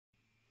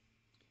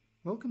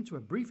Welcome to a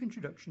brief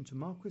introduction to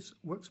Marquis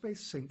Workspace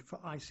Sync for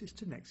ISIS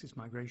to Nexus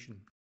migration.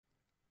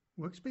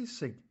 Workspace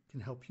Sync can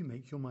help you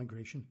make your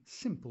migration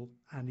simple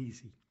and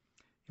easy.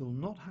 You'll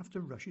not have to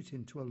rush it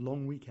into a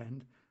long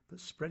weekend, but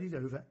spread it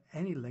over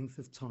any length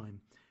of time,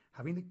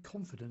 having the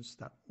confidence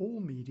that all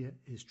media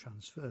is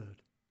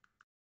transferred.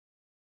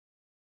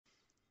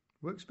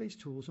 Workspace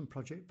tools and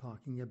project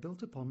parking are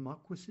built upon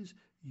Marquis's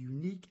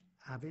unique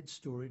Avid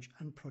storage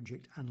and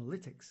project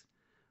analytics.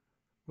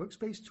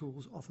 Workspace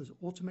Tools offers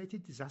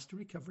automated disaster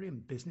recovery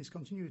and business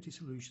continuity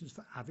solutions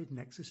for Avid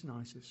Nexus and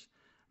ISIS,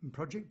 and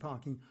Project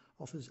Parking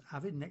offers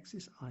Avid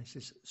Nexus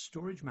ISIS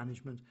storage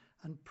management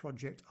and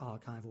project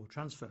archive or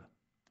transfer.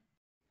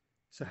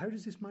 So how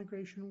does this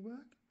migration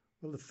work?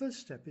 Well, the first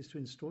step is to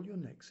install your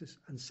Nexus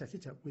and set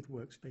it up with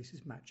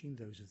workspaces matching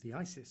those of the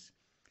ISIS.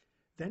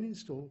 Then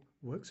install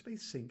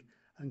Workspace Sync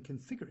and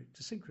configure it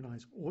to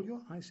synchronize all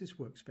your ISIS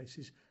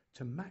workspaces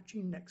to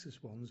matching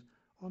Nexus ones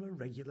on a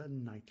regular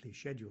nightly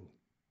schedule.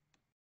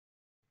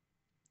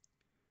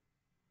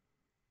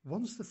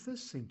 Once the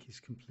first sync is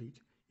complete,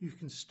 you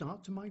can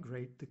start to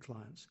migrate the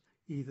clients,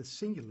 either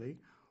singularly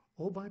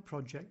or by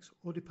projects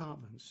or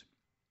departments.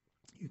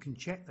 You can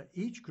check that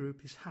each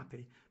group is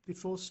happy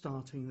before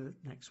starting the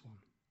next one.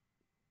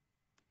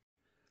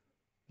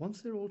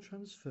 Once they're all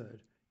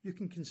transferred, you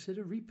can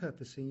consider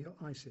repurposing your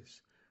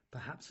ISIS,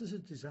 perhaps as a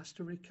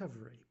disaster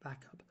recovery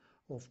backup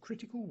of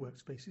critical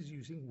workspaces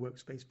using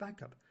Workspace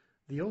Backup,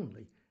 the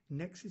only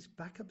Nexus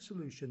backup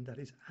solution that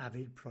is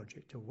Avid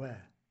project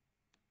aware.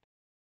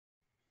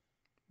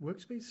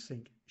 Workspace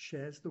Sync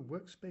shares the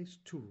Workspace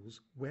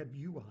Tools web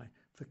UI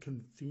for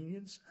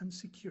convenience and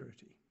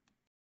security.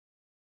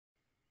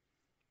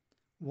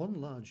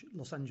 One large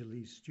Los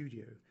Angeles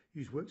studio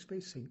used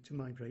Workspace Sync to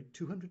migrate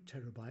 200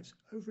 terabytes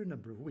over a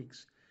number of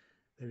weeks.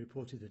 They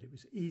reported that it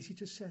was easy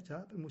to set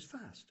up and was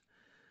fast.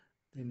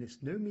 They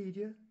missed no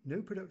media,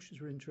 no productions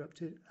were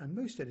interrupted, and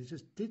most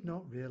editors did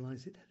not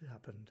realize it had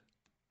happened.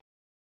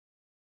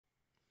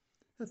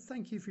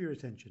 Thank you for your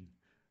attention.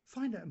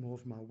 Find out more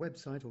from our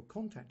website or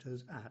contact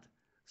us at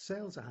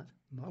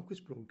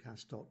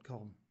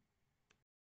sales@marquisbroadcast.com.